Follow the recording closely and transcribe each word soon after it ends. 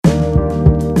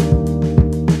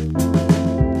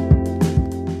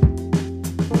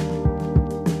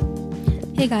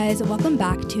Hey guys, welcome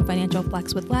back to Financial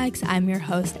Flex with Lex. I'm your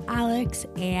host, Alex,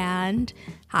 and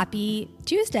happy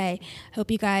Tuesday. Hope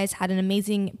you guys had an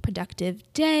amazing, productive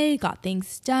day, got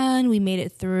things done. We made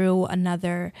it through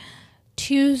another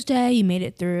Tuesday. You made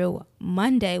it through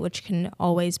Monday, which can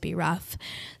always be rough.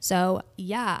 So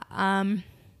yeah,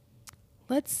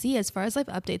 let's see. As far as life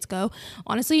updates go,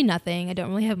 honestly, nothing. I don't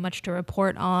really have much to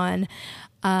report on.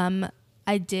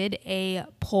 I did a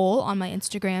poll on my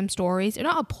Instagram stories, or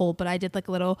not a poll, but I did like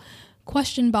a little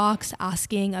question box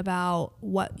asking about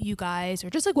what you guys, or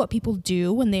just like what people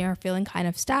do when they are feeling kind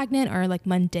of stagnant or like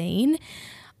mundane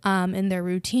in their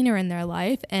routine or in their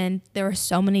life. And there were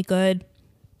so many good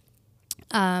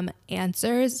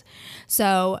answers.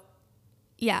 So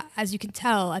yeah, as you can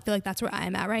tell, I feel like that's where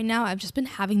I'm at right now. I've just been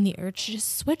having the urge to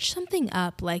just switch something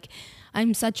up. Like,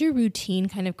 I'm such a routine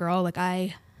kind of girl. Like,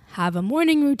 I have a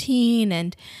morning routine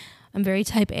and I'm very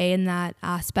type A in that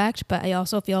aspect, but I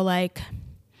also feel like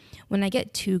when I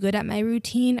get too good at my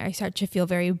routine, I start to feel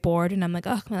very bored and I'm like,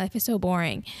 oh, my life is so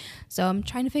boring. So I'm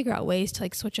trying to figure out ways to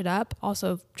like switch it up.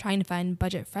 Also trying to find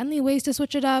budget friendly ways to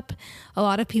switch it up. A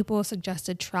lot of people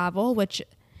suggested travel, which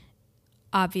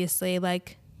obviously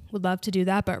like would love to do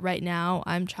that, but right now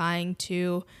I'm trying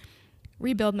to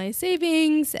rebuild my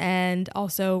savings, and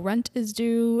also rent is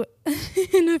due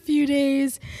in a few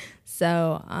days.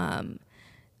 So I'm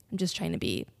just trying to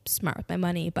be smart with my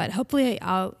money, but hopefully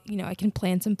I can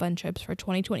plan some fun trips for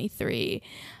 2023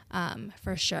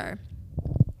 for sure.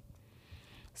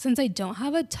 Since I don't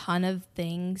have a ton of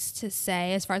things to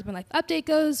say as far as my life update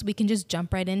goes, we can just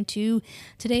jump right into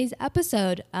today's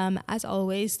episode. As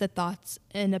always, the thoughts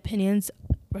and opinions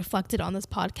reflected on this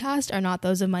podcast are not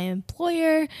those of my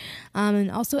employer, and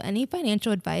also any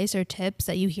financial advice or tips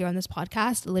that you hear on this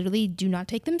podcast, literally do not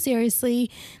take them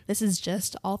seriously. This is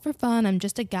just all for fun. I'm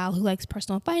just a gal who likes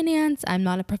personal finance. I'm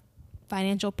not a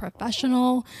financial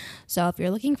professional, so if you're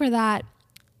looking for that,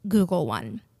 Google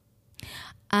one.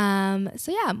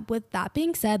 So yeah, with that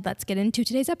being said, let's get into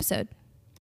today's episode.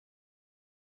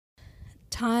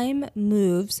 Time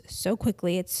moves so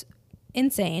quickly, it's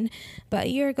insane. But a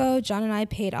year ago, John and I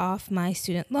paid off my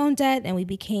student loan debt and we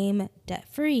became debt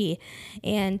free.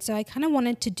 And so I kind of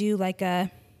wanted to do like an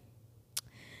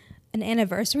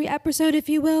anniversary episode, if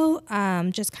you will,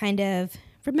 just kind of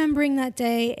remembering that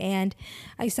day. And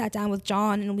I sat down with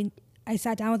John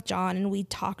and we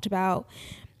talked about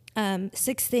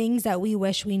 6 things that we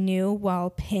wish we knew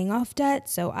while paying off debt.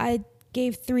 So I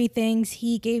gave 3 things,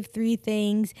 he gave 3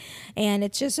 things, and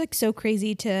it's just like so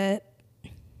crazy to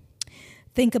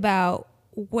think about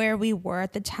where we were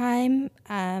at the time.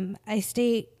 I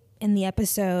state in the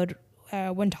episode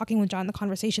when talking with John, the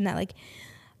conversation that like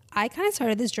I kind of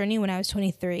started this journey when I was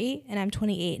 23 and I'm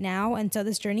 28 now. And so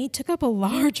this journey took up a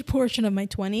large portion of my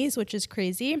 20s, which is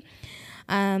crazy.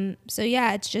 So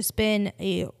yeah, it's just been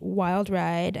a wild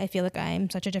ride. I feel like I'm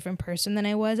such a different person than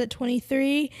I was at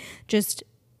 23, just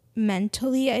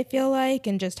mentally, I feel like,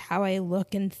 and just how I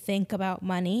look and think about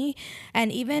money.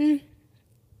 And even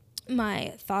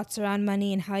my thoughts around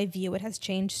money and how I view it has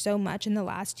changed so much in the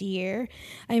last year.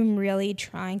 I'm really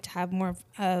trying to have more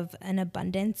of an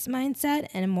abundance mindset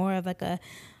and more of like a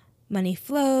money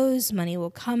flows, money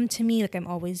will come to me, like I'm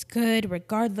always good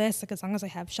regardless, like as long as I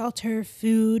have shelter,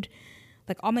 food,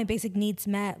 like all my basic needs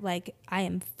met, like I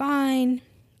am fine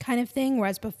kind of thing.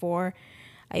 Whereas before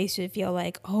I used to feel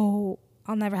like, oh,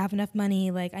 I'll never have enough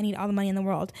money, like I need all the money in the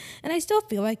world. And I still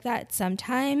feel like that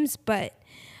sometimes, but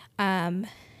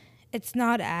it's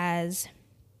not as,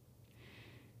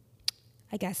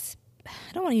 I guess,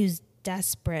 I don't want to use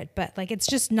desperate, but like it's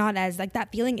just not as, like that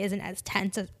feeling isn't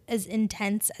as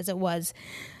intense as it was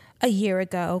a year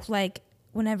ago. Like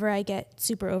whenever I get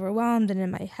super overwhelmed and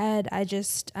in my head,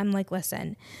 I'm like,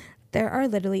 listen, there are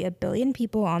literally 1 billion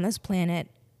people on this planet.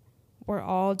 We're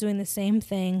all doing the same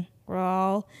thing. We're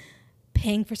all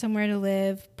paying for somewhere to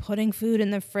live, putting food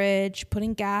in the fridge,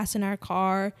 putting gas in our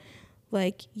car.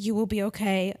 Like, you will be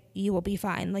okay. You will be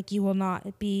fine. Like, you will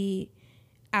not be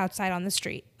outside on the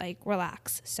street. Like,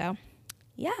 relax. So,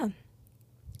 yeah.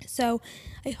 So,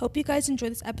 I hope you guys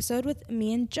enjoyed this episode with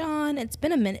me and John. It's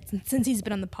been a minute since he's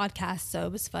been on the podcast, so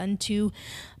it was fun to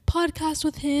podcast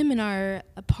with him in our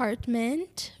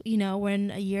apartment. You know,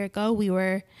 when a year ago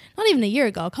not even a year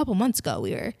ago, a couple months ago,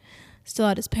 we were still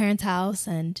at his parents' house.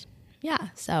 And, yeah,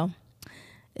 so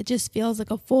it just feels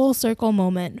like a full circle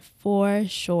moment for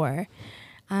sure.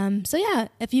 So yeah,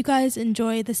 if you guys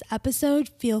enjoy this episode,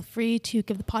 feel free to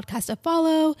give the podcast a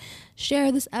follow, share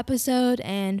this episode,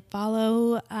 and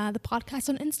follow the podcast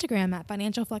on Instagram at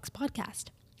Financial Flex Podcast.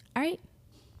 All right.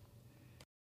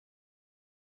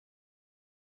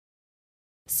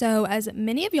 So, as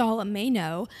many of y'all may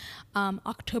know,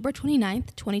 October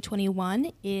 29th,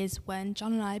 2021 is when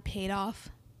John and I paid off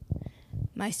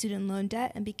my student loan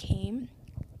debt and became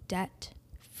debt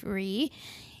free.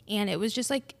 And it was just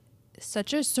like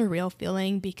such a surreal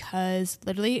feeling because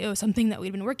literally it was something that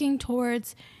we'd been working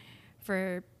towards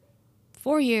for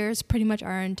 4 years, pretty much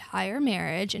our entire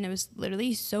marriage. And it was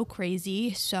literally so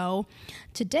crazy. So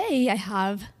today I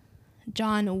have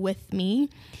John with me,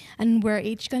 and we're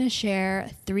each going to share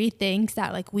 3 things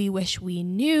that like we wish we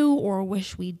knew or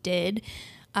wish we did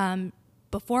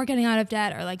before getting out of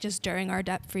debt, or like just during our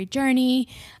debt-free journey.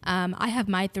 I have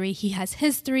my 3, he has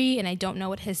his 3, and I don't know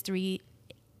what his 3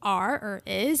 are or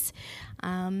is.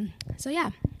 So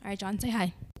yeah. All right, John, say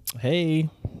hi.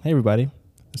 Hey everybody.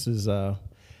 This is I'm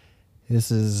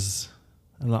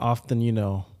not often,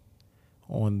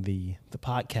 on the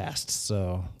podcast,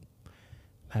 so I'm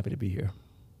happy to be here.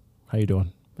 How you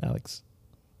doing, Alex?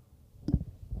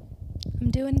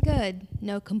 I'm doing good.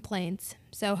 No complaints.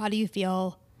 So how do you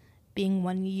feel being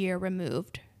 1 year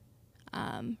removed,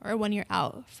 or 1 year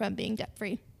out from being debt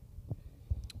free?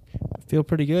 I feel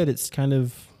pretty good. It's kind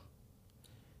of,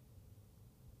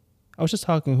 who was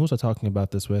I talking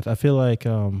about this with? I feel like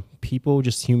people,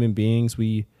 just human beings,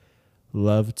 we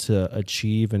love to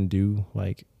achieve and do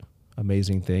like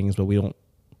amazing things, but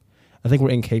I think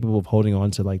we're incapable of holding on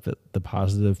to like the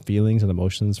positive feelings and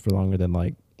emotions for longer than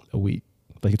like a week.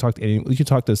 Like you can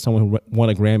talk to someone who won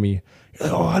a Grammy. You're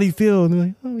like, oh, how do you feel? And they're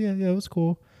like, oh yeah, it was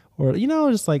cool. Or,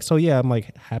 just like, so yeah, I'm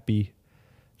like happy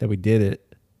that we did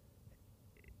it,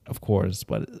 of course,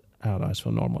 but I don't know, I just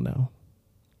feel normal now.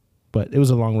 But it was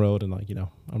a long road, and like,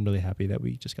 I'm really happy that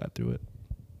we just got through it.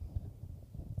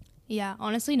 Yeah,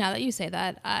 honestly, now that you say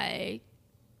that, I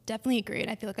definitely agree. And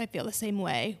I feel like I feel the same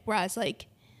way. Whereas like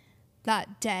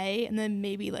that day and then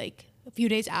maybe like a few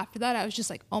days after that, I was just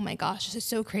like, oh my gosh, this is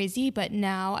so crazy. But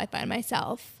now I find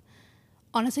myself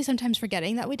honestly sometimes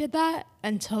forgetting that we did that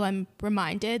until I'm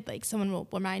reminded, like someone will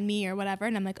remind me or whatever.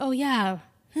 And I'm like, oh yeah,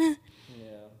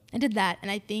 I did that. And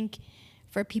I think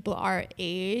for people our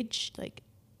age, like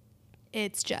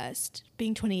it's just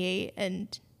being 28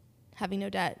 and having no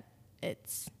debt.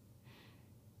 It's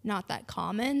not that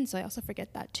common. So I also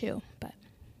forget that too. But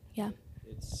yeah.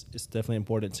 It's definitely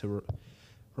important to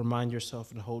remind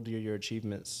yourself and hold dear your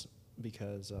achievements,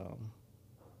 because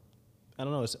I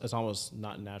don't know, it's almost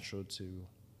not natural to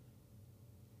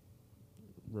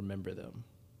remember them.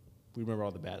 We remember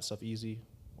all the bad stuff easy,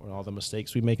 or all the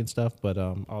mistakes we make and stuff, but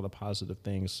all the positive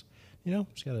things,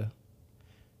 just gotta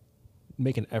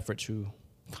make an effort to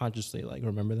consciously like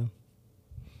remember them.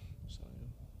 So,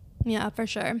 yeah, for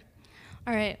sure.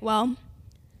 All right, well,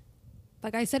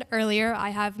 like I said earlier,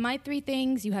 I have my 3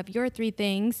 things, you have your 3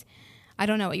 things. I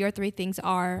don't know what your 3 things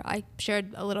are. I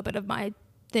shared a little bit of my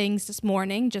things this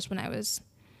morning just when I was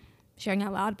sharing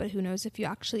out loud, but who knows if you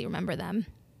actually remember them.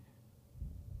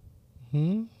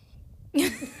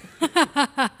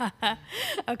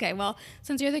 Okay, well,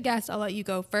 since you're the guest, I'll let you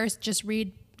go first. Just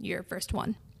read your first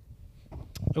one.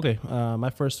 Okay,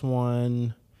 my first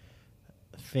one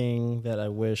thing that I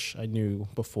wish I knew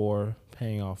before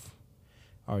paying off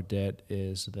our debt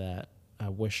is that I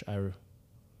wish I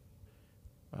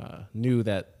knew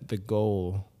that the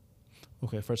goal,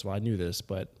 okay, first of all, I knew this,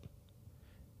 but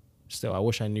still, I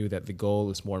wish I knew that the goal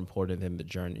is more important than the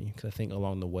journey. Because I think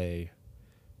along the way,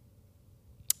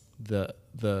 the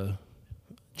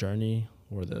journey,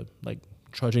 or the like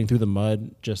trudging through the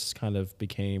mud, just kind of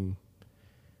became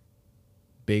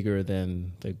bigger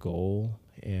than the goal.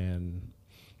 And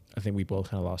I think we both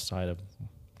kind of lost sight of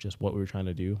just what we were trying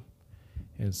to do.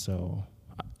 And so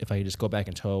if I could just go back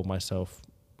and tell myself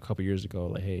a couple years ago,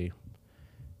 like, hey,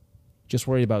 just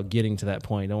worry about getting to that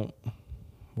point. Don't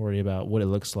worry about what it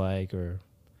looks like or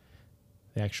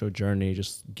the actual journey.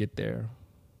 Just get there,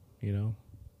 you know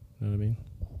what I mean?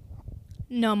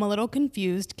 No, I'm a little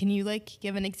confused. Can you like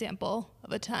give an example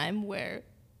of a time where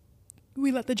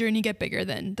we let the journey get bigger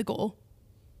than the goal?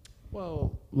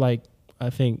 Well, like I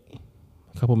think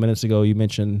a couple minutes ago you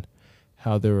mentioned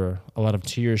how there were a lot of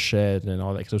tears shed and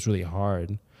all that because it was really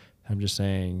hard. I'm just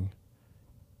saying,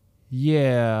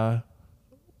 yeah,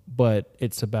 but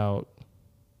it's about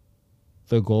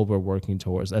the goal we're working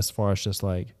towards, as far as just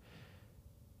like,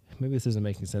 maybe this isn't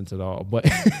making sense at all, but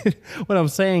what I'm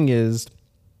saying is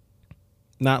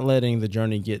not letting the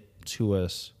journey get to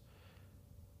us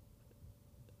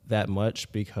that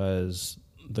much, because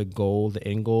the goal, the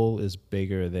end goal, is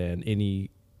bigger than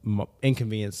any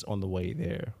inconvenience on the way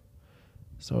there.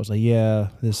 So I was like, yeah,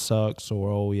 this sucks,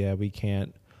 or oh yeah, we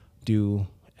can't do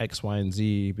X, Y, and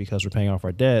Z because we're paying off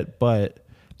our debt, but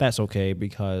that's okay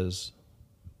because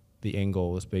the end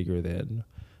goal is bigger than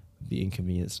the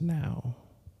inconvenience now.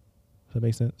 Does that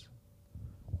make sense?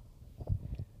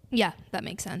 Yeah, that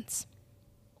makes sense.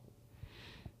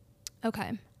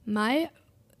 Okay. My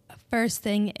first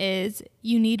thing is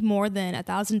you need more than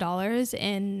 $1,000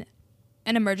 in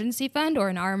an emergency fund or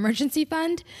in our emergency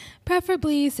fund,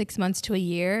 preferably 6 months to a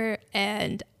year.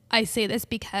 And I say this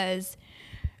because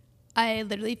I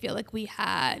literally feel like we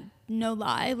had, no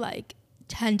lie, like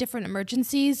 10 different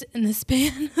emergencies in the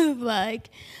span of like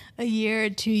a year or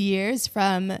 2 years,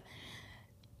 from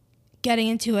getting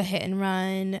into a hit and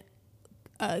run,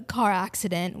 a car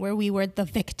accident where we were the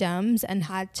victims and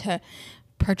had to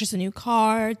purchase a new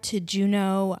car, to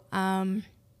Juno, to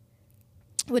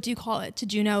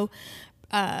Juno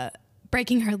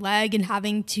breaking her leg and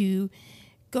having to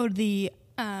go to the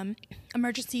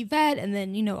emergency vet, and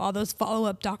then, you know, all those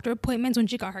follow-up doctor appointments when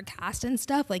she got her cast and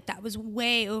stuff. Like, that was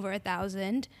way over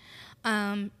 1,000.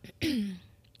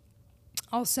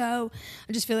 Also,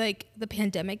 I just feel like the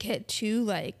pandemic hit too,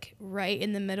 like right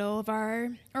in the middle of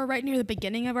or right near the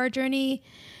beginning of our journey.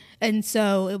 And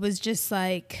so it was just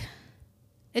like,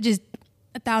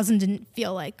 1,000 didn't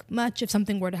feel like much if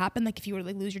something were to happen. Like if you were to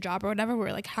like lose your job or whatever,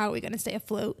 we're like, how are we going to stay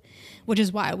afloat? Which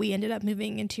is why we ended up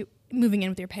moving in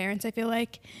with your parents. I feel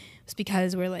like it's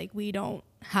because we're like, we don't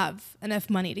have enough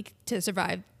money to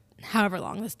survive however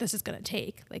long this is going to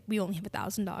take. Like, we only have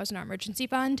 $1,000 in our emergency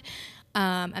fund.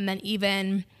 And then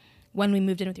even when we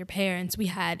moved in with your parents, we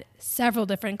had several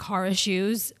different car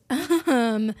issues.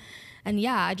 And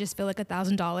yeah, I just feel like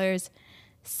 $1,000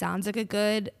 sounds like a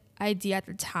good idea at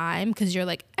the time, because you're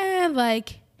like,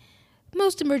 like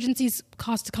most emergencies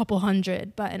cost a couple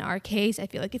hundred. But in our case, I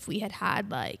feel like if we had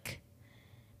like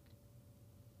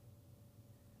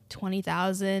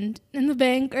 20,000 in the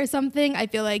bank or something, I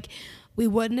feel like we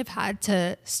wouldn't have had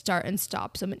to start and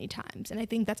stop so many times. And I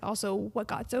think that's also what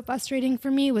got so frustrating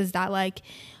for me, was that like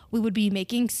we would be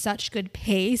making such good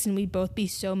pace and we'd both be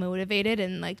so motivated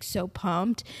and like so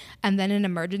pumped, and then an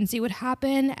emergency would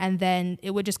happen and then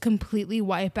it would just completely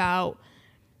wipe out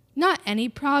not any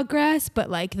progress, but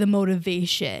like the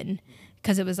motivation,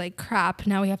 because it was like, crap,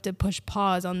 now we have to push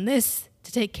pause on this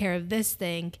to take care of this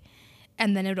thing.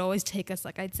 And then it would always take us,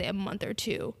 like, I'd say a month or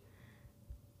two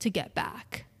to get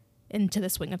back into the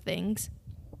swing of things.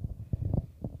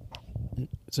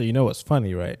 So you know what's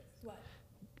funny, right? What?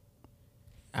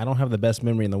 I don't have the best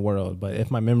memory in the world, but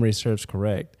if my memory serves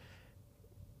correct,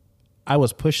 I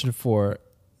was pushing for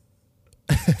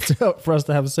us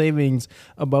to have savings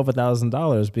above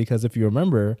 $1,000, because if you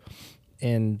remember,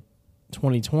 in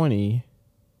 2020,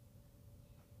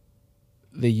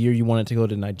 the year you wanted to go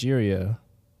to Nigeria,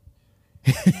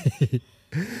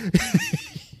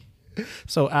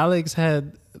 so Alex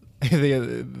had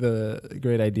the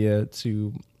great idea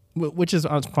to, which is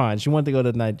fine. She wanted to go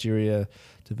to Nigeria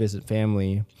to visit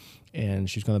family, and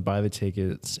she's going to buy the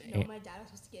tickets. No, my dad was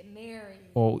supposed to get married.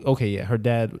 Oh, okay, yeah. Her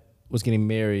dad was getting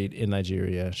married in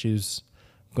Nigeria. She was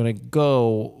going to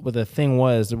go, but the thing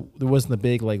was, there wasn't a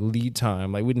big like lead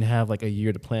time. Like, we didn't have like a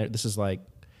year to plan. This is like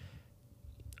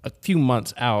a few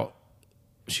months out.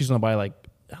 She's going to buy like,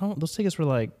 those tickets were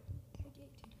like,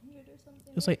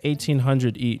 it was like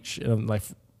 1,800 each, like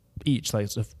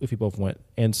if we both went.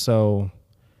 And so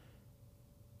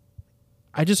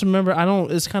I just remember,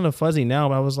 it's kind of fuzzy now,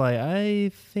 but I was like,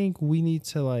 I think we need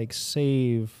to like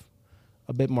save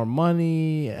a bit more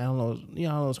money. I don't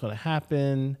know what's going to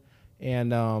happen.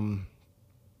 And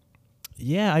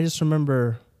yeah, I just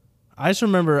remember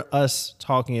us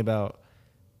talking about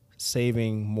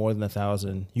saving more than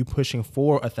 1,000, you pushing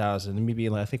for 1,000, and me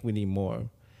being like, I think we need more.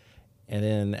 And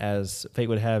then, as fate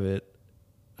would have it,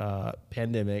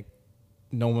 pandemic,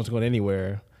 no one's going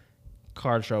anywhere,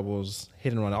 car troubles,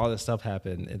 hit and run, all this stuff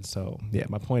happened. And so, yeah,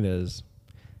 my point is,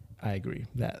 I agree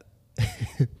that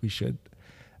we should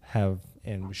have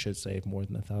and we should save more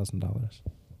than $1,000.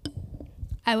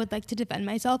 I would like to defend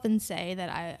myself and say that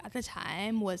I, at the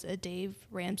time, was a Dave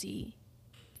Ramsey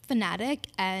fanatic,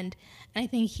 and I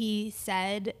think he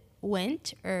said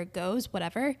went or goes,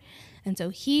 whatever. And so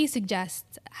he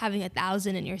suggests having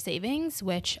 1,000 in your savings,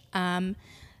 which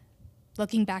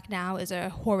looking back now is a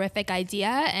horrific idea.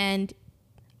 And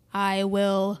I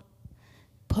will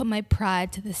put my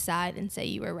pride to the side and say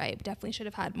you were right. Definitely should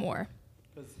have had more.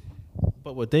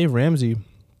 But with Dave Ramsey,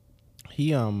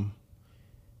 he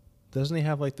doesn't he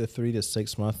have like the 3 to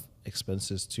 6 month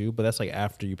expenses too? But that's like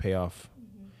after you pay off.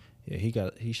 Mm-hmm. Yeah,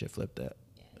 he should flip that.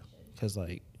 Because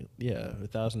like, yeah,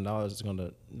 $1,000 is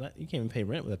gonna you can't even pay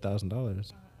rent with $1,000. Honestly, you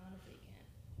can't.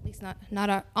 At least not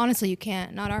our. Honestly, you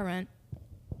can't. Not our rent.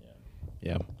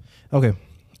 Yeah. Okay.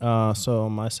 So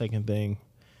my second thing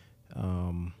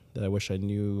that I wish I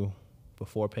knew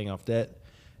before paying off debt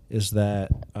is that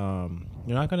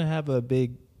you're not going to have a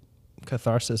big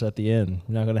catharsis at the end.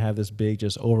 You're not going to have this big,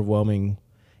 just overwhelming,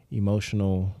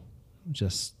 emotional,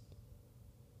 just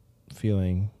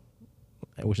feeling,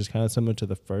 which is kind of similar to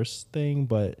the first thing.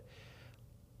 But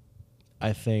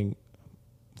I think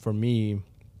for me,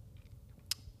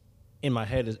 in my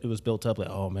head, it was built up like,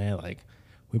 oh man, like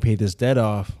we paid this debt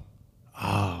off.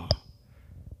 Oh,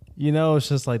 it's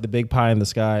just like the big pie in the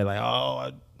sky. Like, oh,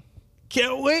 I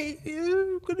can't wait.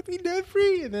 I'm going to be debt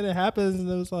free. And then it happens. And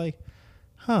it was like,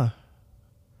 huh,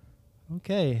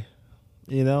 okay.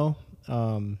 You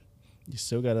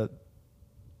still got to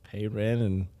pay rent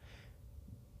and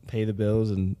pay the bills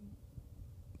and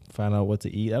find out what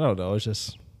to eat. I don't know. It's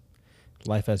just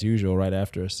life as usual right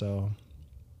after. So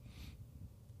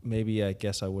maybe I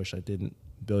guess I wish I didn't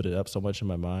build it up so much in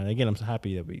my mind. Again, I'm so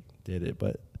happy that we did it,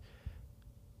 but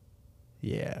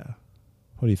yeah.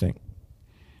 What do you think?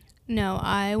 No,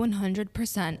 I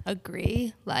 100%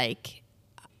 agree. Like,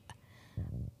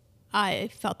 I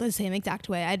felt the same exact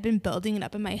way. I'd been building it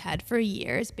up in my head for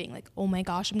years, being like, oh my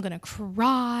gosh, I'm going to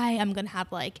cry. I'm going to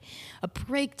have like a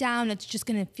breakdown. It's just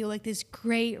going to feel like this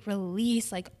great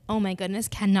release. Like, oh my goodness,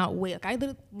 cannot wait. Like,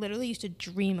 I literally used to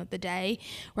dream of the day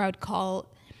where I would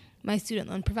call my student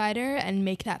loan provider and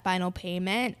make that final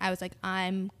payment. I was like,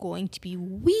 I'm going to be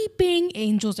weeping.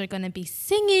 Angels are going to be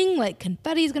singing. Like,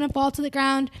 confetti is going to fall to the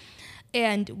ground.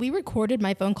 And we recorded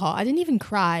my phone call. I didn't even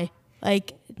cry.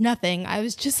 Like, nothing. I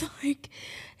was just like,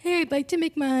 hey, I'd like to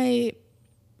make my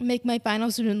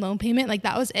final student loan payment. Like,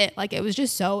 that was it. Like, it was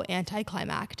just so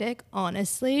anticlimactic,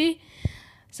 honestly.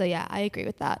 So yeah, I agree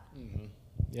with that. Mm-hmm.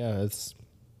 Yeah,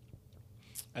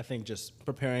 I think just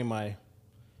preparing my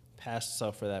past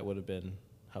self for that would have been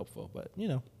helpful, but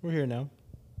we're here now.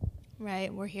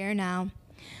 Right, we're here now.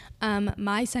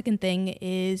 My second thing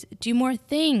is do more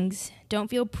things. Don't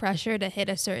feel pressure to hit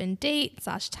a certain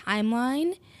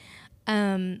date/timeline.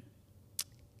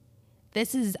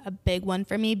 This is a big one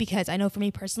for me because I know for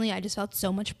me personally, I just felt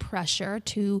so much pressure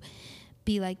to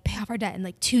be like, pay off our debt in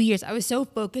like 2 years. I was so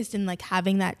focused in like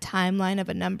having that timeline of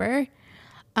a number.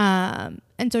 And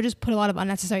so it just put a lot of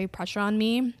unnecessary pressure on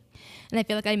me. And I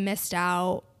feel like I missed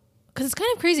out because it's kind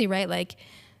of crazy, right? Like,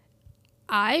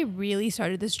 I really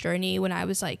started this journey when I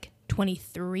was like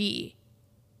 23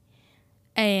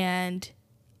 and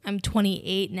I'm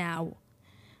 28 now.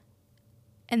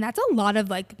 And that's a lot of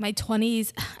like my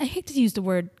 20s. I hate to use the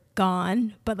word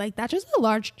gone, but like that's just a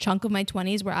large chunk of my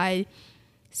 20s where I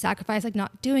sacrificed like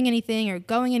not doing anything or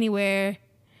going anywhere.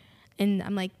 And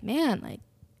I'm like, man, like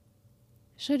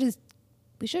we should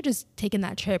have just taken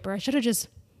that trip, or I should have just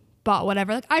bought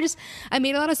whatever. Like I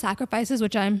made a lot of sacrifices,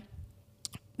 which I'm,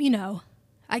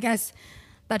 I guess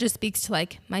that just speaks to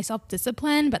like my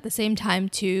self-discipline, but at the same time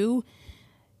too,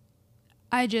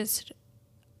 I just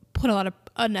put a lot of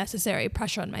unnecessary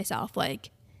pressure on myself. Like,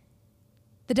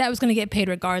 the debt was going to get paid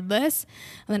regardless.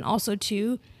 And then also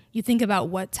too, you think about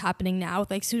what's happening now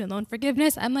with like student loan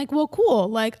forgiveness. I'm like, well, cool.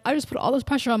 Like, I just put all this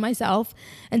pressure on myself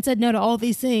and said no to all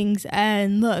these things.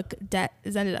 And look, debt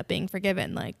has ended up being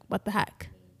forgiven. Like, what the heck?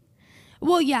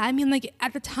 Well, yeah, I mean, like,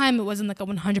 at the time, it wasn't like a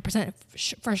 100%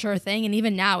 for sure thing. And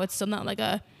even now, it's still not like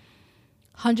a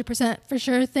 100% for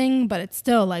sure thing. But it's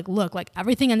still like, look, like,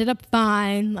 everything ended up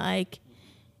fine. Like,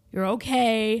 you're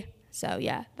okay. So,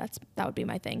 yeah, that would be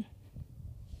my thing.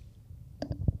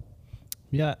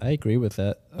 Yeah, I agree with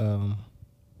that.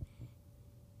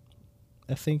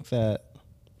 I think that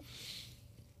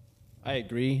I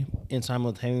agree. And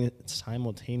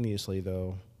simultaneously,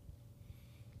 though,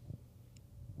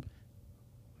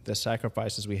 the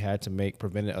sacrifices we had to make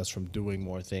prevented us from doing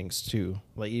more things too.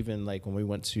 Like, even like when we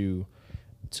went to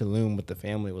Tulum with the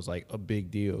family, was like a big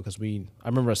deal because I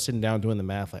remember us sitting down doing the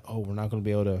math, like, oh, we're not going to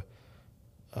be able to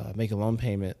make a loan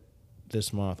payment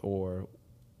this month, or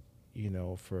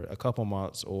for a couple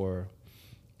months, or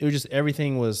it was just,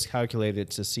 everything was calculated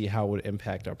to see how it would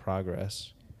impact our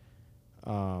progress.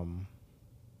 And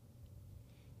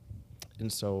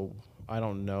so I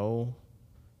don't know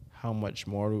how much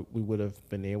more we would have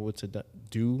been able to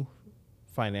do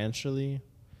financially,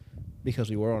 because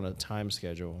we were on a time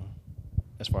schedule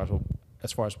as far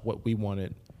as what we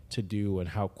wanted to do and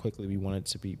how quickly we wanted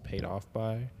to be paid off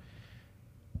by.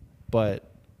 But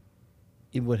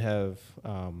it would have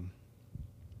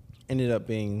ended up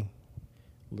being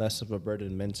less of a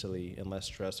burden mentally and less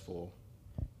stressful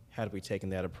had we taken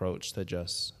that approach to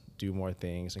just do more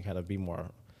things and kind of be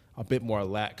a bit more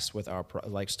lax with our,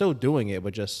 like, still doing it,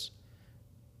 but just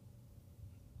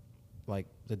like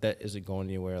the debt isn't going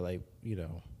anywhere. Like,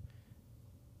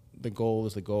 the goal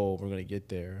is the goal. We're going to get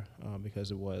there,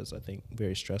 because it was, I think,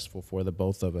 very stressful for the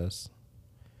both of us.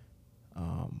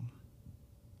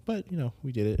 but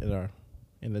we did it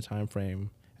in the time frame,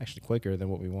 actually quicker than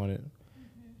what we wanted.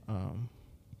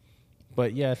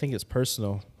 But yeah, I think it's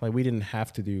personal. Like, we didn't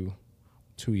have to do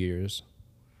 2 years.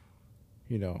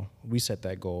 We set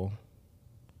that goal.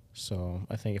 So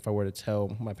I think if I were to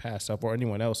tell my past self or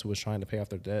anyone else who was trying to pay off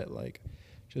their debt, like,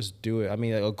 just do it. I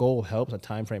mean, a goal helps, a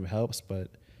time frame helps, but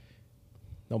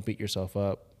don't beat yourself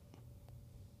up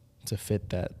to fit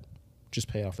that. Just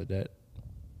pay off the debt.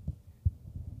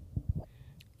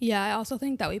 Yeah, I also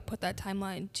think that we put that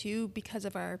timeline too because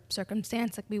of our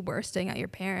circumstance. Like, we were staying at your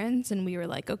parents and we were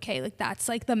like, okay, like, that's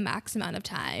like the max amount of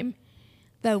time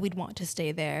that we'd want to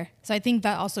stay there. So I think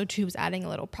that also too was adding a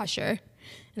little pressure.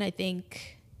 And I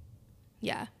think,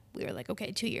 yeah, we were like,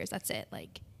 okay, 2 years, that's it.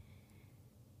 Like,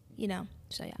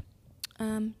 so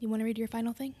yeah. You want to read your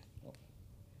final thing?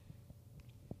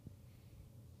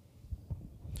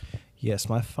 Yes,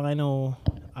 my final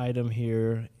item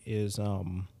here is I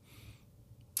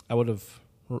would have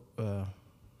how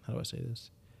do I say this?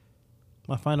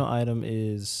 My final item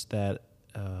is that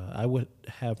I would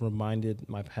have reminded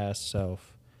my past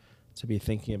self to be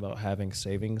thinking about having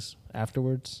savings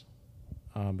afterwards,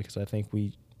 because I think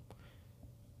you're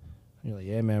like,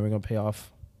 yeah, man, we're gonna pay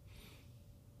off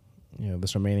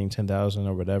this remaining 10,000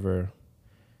 or whatever,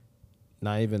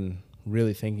 not even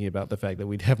really thinking about the fact that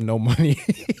we'd have no money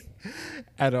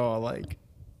at all. Like,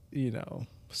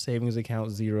 savings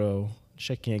account 0,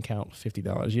 checking account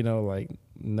 $50, like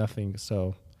nothing.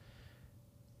 So,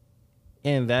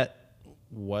 and that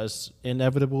was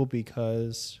inevitable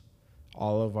because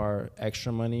all of our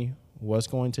extra money was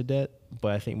going to debt.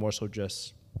 But I think more so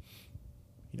just,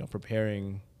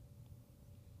 preparing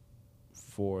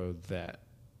for that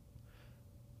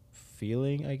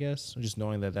feeling, I guess, just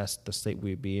knowing that that's the state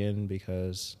we'd be in,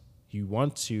 because you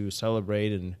want to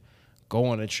celebrate and go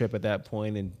on a trip at that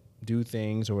point and do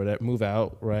things or whatever, move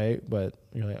out, right? But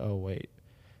you're like, oh, wait,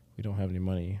 we don't have any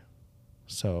money.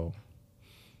 So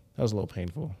that was a little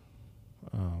painful.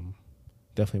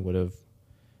 Definitely would have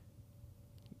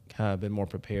kind of been more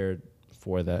prepared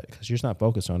for that because you're just not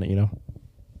focused on it,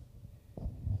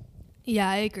 Yeah,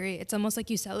 I agree. It's almost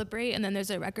like you celebrate and then there's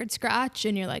a record scratch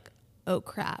and you're like, oh,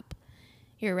 crap.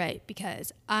 You're right,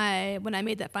 because when I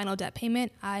made that final debt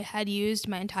payment, I had used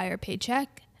my entire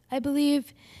paycheck, I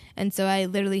believe. And so I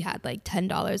literally had like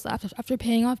 $10 left after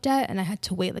paying off debt, and I had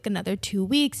to wait like another 2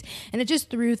 weeks. And it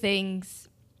just threw things.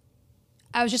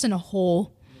 I was just in a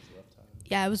hole.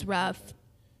 Yeah, it was rough.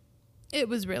 It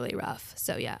was really rough.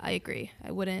 So yeah, I agree.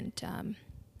 I wouldn't,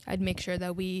 I'd make sure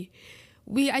that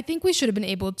I think we should have been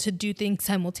able to do things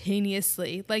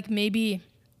simultaneously. Like, maybe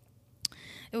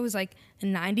it was like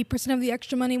 90% of the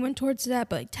extra money went towards that,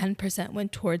 but like 10%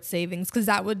 went towards savings, because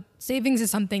savings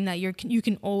is something that you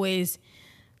can always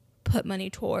put money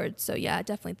towards. So yeah, I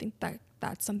definitely think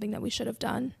that's something that we should have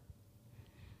done.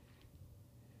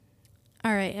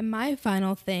 All right, and my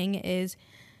final thing is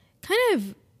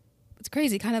it's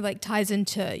crazy, kind of like ties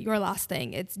into your last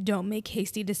thing. It's don't make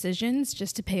hasty decisions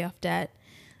just to pay off debt.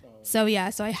 So yeah,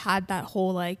 so I had that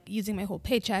whole, like, using my whole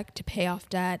paycheck to pay off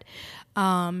debt.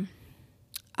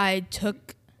 I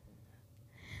took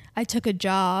a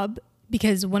job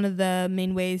because one of the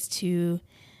main ways to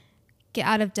get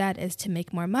out of debt is to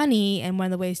make more money. And one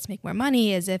of the ways to make more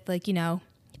money is if, like, find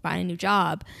a new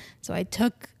job. So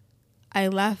I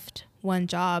left one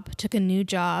job, took a new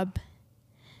job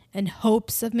in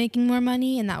hopes of making more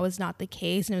money. And that was not the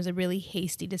case. And it was a really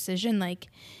hasty decision. Like,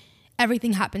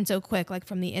 everything happened so quick, like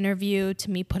from the interview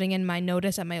to me putting in my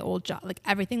notice at my old job. Like,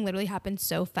 everything literally happened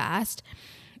so fast.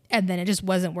 And then it just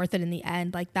wasn't worth it in the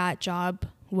end. Like, that job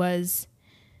was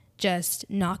just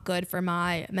not good for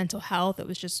my mental health. It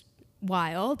was just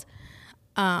wild.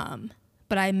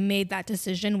 But I made that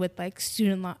decision with, like,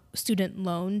 student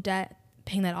loan debt,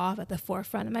 paying that off at the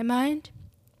forefront of my mind.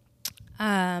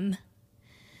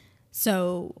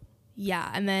 So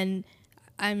yeah. And then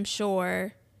I'm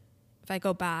sure if I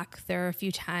go back, there are a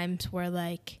few times where,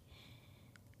 like,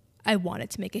 I wanted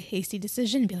to make a hasty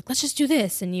decision and be like, let's just do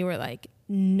this. And you were like,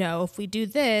 no, if we do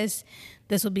this,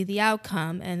 this will be the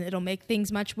outcome and it'll make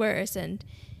things much worse. And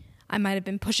I might have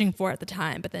been pushing for it at the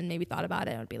time, but then maybe thought about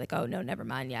it and would be like, oh, no, never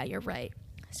mind. Yeah, you're right.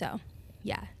 So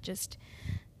yeah, just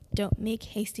don't make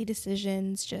hasty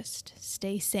decisions. Just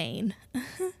stay sane.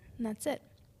 And that's it.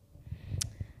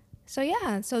 So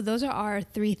yeah, so those are our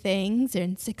 3 things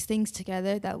and 6 things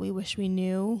together that we wish we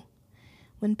knew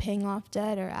when paying off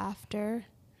debt or after,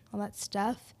 all that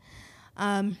stuff.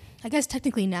 I guess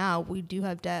technically now we do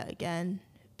have debt again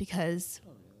because,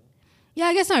 yeah,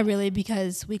 I guess not really,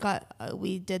 because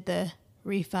we did the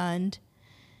refund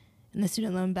and the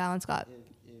student loan balance got,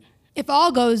 If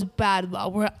all goes bad,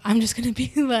 well, I'm just gonna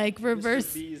be like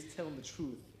reverse. Mr. B is telling the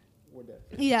truth. We're dead.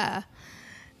 Yeah,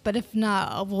 but if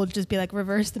not, we'll just be like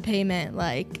reverse the payment,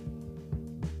 like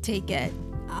take it.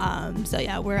 So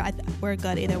yeah, we're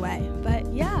good either way.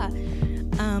 But yeah,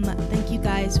 thank you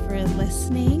guys for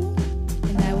listening,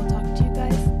 and I will talk to you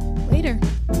guys later.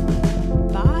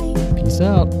 Bye. Peace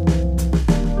out.